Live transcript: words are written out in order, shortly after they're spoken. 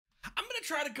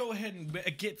gonna try to go ahead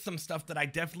and get some stuff that I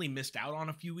definitely missed out on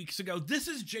a few weeks ago. This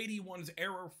is JD1's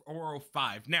Arrow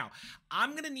 405. Now,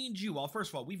 I'm gonna need you all.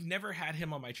 First of all, we've never had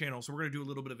him on my channel, so we're gonna do a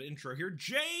little bit of an intro here.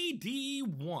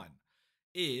 JD1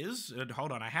 is,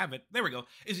 hold on, I have it. There we go.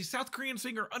 Is a South Korean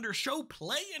singer under Show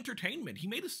Play Entertainment. He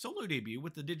made a solo debut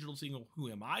with the digital single Who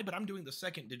Am I, but I'm doing the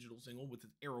second digital single with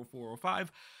Arrow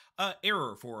 405.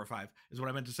 Error 405 is what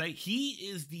I meant to say. He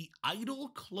is the idol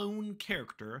clone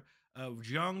character of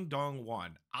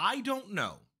JD1. I don't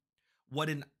know what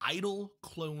an idol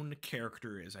clone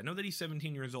character is. I know that he's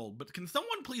 17 years old, but can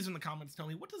someone please in the comments tell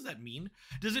me, what does that mean?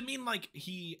 Does it mean like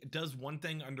he does one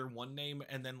thing under one name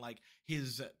and then like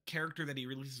his character that he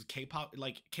releases K-pop,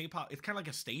 like K-pop, it's kind of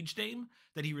like a stage name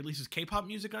that he releases K-pop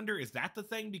music under? Is that the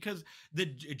thing? Because the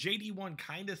JD1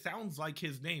 kind of sounds like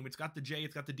his name. It's got the J,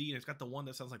 it's got the D, and it's got the one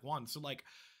that sounds like one. So like,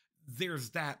 there's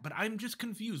that, but I'm just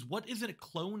confused. What is it, a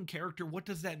clone character? What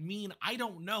does that mean? I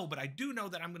don't know, but I do know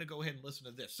that I'm going to go ahead and listen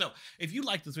to this. So if you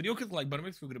like this video, click the like button,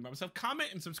 makes me feel good about myself. Comment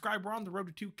and subscribe. We're on the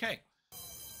road to 2K.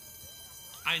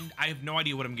 I have no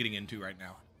idea what I'm getting into right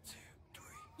now.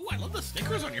 Ooh, I love the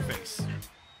stickers on your face.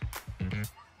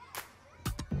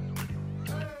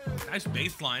 Nice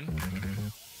bass line.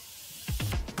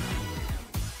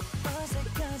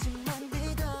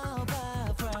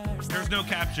 There's no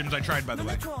captions. I tried, by the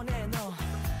way.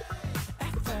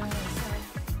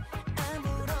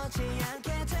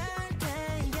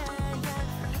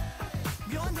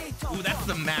 Ooh, that's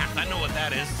the math. I know what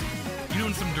that is. You're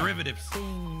doing some derivatives.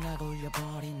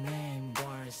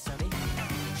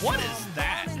 What is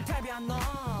that?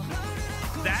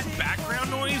 That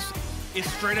background noise is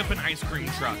straight up an ice cream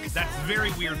truck. That's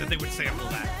very weird that they would sample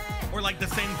that. Or like the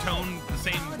same tone, the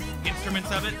same instruments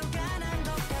of it.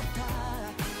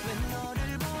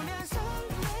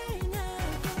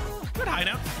 Good high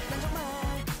notes.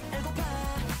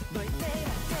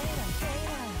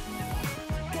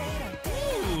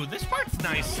 Ooh, this part's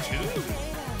nice too.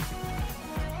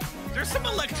 There's some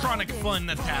electronic fun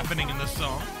that's happening in this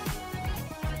song.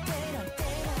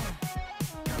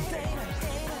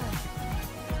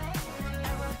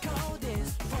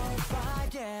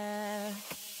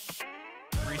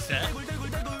 Reset.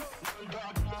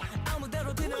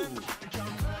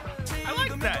 I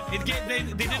like that. They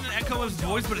didn't echo his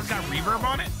voice, but it's got reverb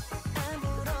on it.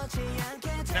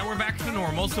 Now we're back to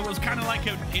normal, so it was kind of like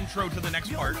an intro to the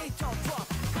next part.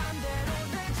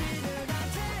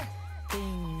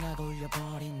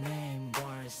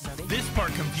 This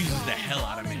part confuses the hell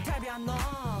out of me.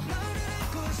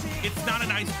 It's not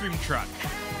an ice cream truck.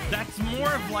 That's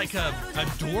more of like a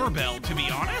doorbell, to be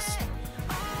honest.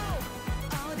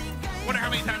 Wonder how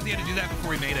many times he had to do that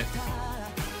before he made it.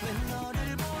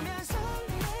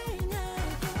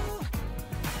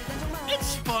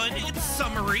 It's fun, it's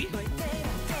summery.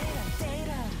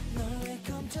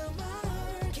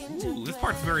 Ooh, this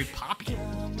part's very poppy.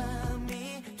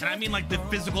 And I mean like the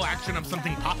physical action of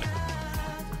something popping.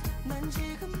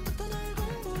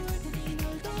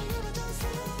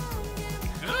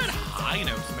 Good high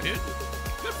notes, my dude.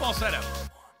 Good falsetto.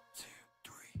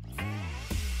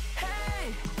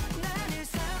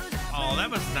 Oh, that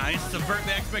was nice. Subvert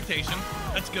the expectation.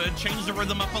 That's good. Change the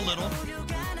rhythm up a little.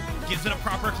 Gives it a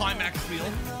proper climax feel.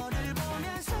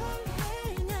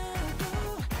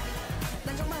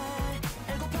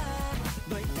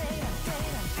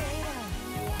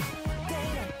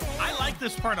 I like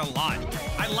this part a lot.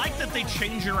 I like that they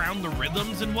change around the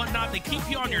rhythms and whatnot. They keep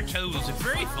you on your toes. It's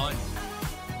very fun.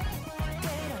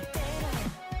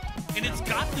 And it's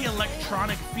got the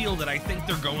electronic feel that I think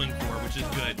they're going for, which is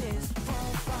good.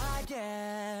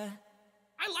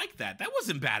 I like that. That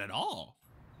wasn't bad at all.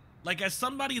 Like, as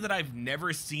somebody that I've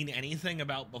never seen anything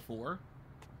about before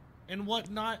and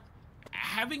whatnot,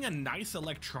 having a nice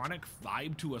electronic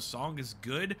vibe to a song is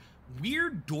good.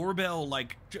 Weird doorbell,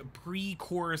 like,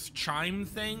 pre-chorus chime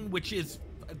thing, which is,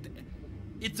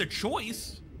 it's a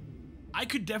choice. I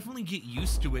could definitely get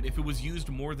used to it if it was used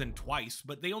more than twice,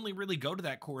 but they only really go to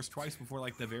that chorus twice before,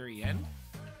 like, the very end.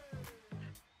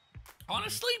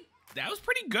 Honestly, that was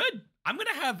pretty good. I'm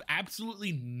gonna have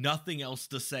absolutely nothing else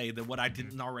to say than what I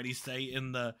didn't already say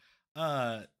in the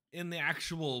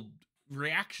actual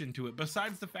reaction to it,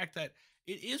 besides the fact that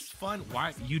it is fun.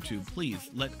 Why, YouTube, please,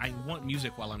 I want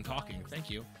music while I'm talking. Thank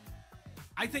you.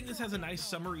 I think this has a nice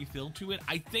summery feel to it.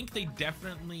 I think they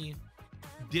definitely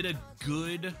did a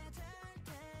good,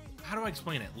 how do I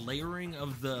explain it? Layering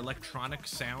of the electronic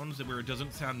sounds where it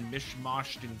doesn't sound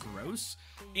mishmashed and gross,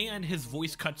 and his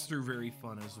voice cuts through very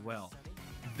fun as well.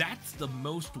 That's the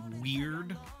most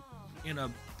weird in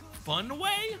a fun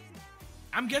way.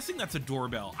 I'm guessing that's a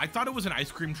doorbell. I thought it was an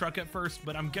ice cream truck at first,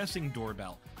 but I'm guessing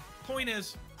doorbell. Point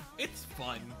is, It's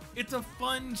fun. It's a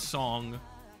fun song.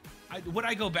 Would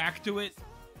I go back to it?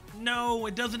 No,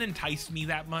 it doesn't entice me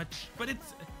that much, but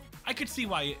I could see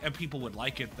why people would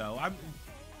like it though.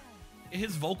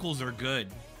 His vocals are good.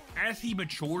 As he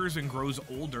matures and grows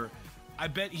older, I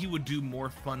bet he would do more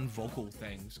fun vocal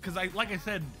things. Cause like I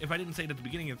said, if I didn't say it at the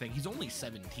beginning of the thing, he's only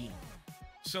 17.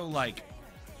 So like,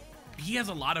 he has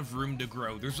a lot of room to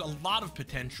grow. There's a lot of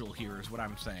potential here is what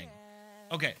I'm saying.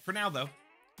 Okay, for now though,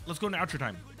 let's go into outro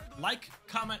time. Like,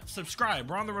 comment, subscribe.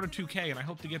 We're on the road to 2K and I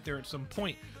hope to get there at some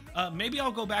point. Maybe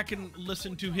I'll go back and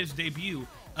listen to his debut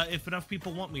if enough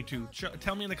people want me to.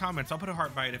 Tell me in the comments. I'll put a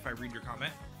heart by it if I read your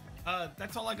comment.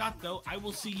 That's all I got though. I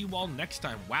will see you all next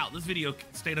time. Wow, this video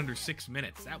stayed under 6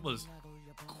 minutes. That was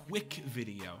a quick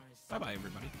video. Bye-bye,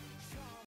 everybody.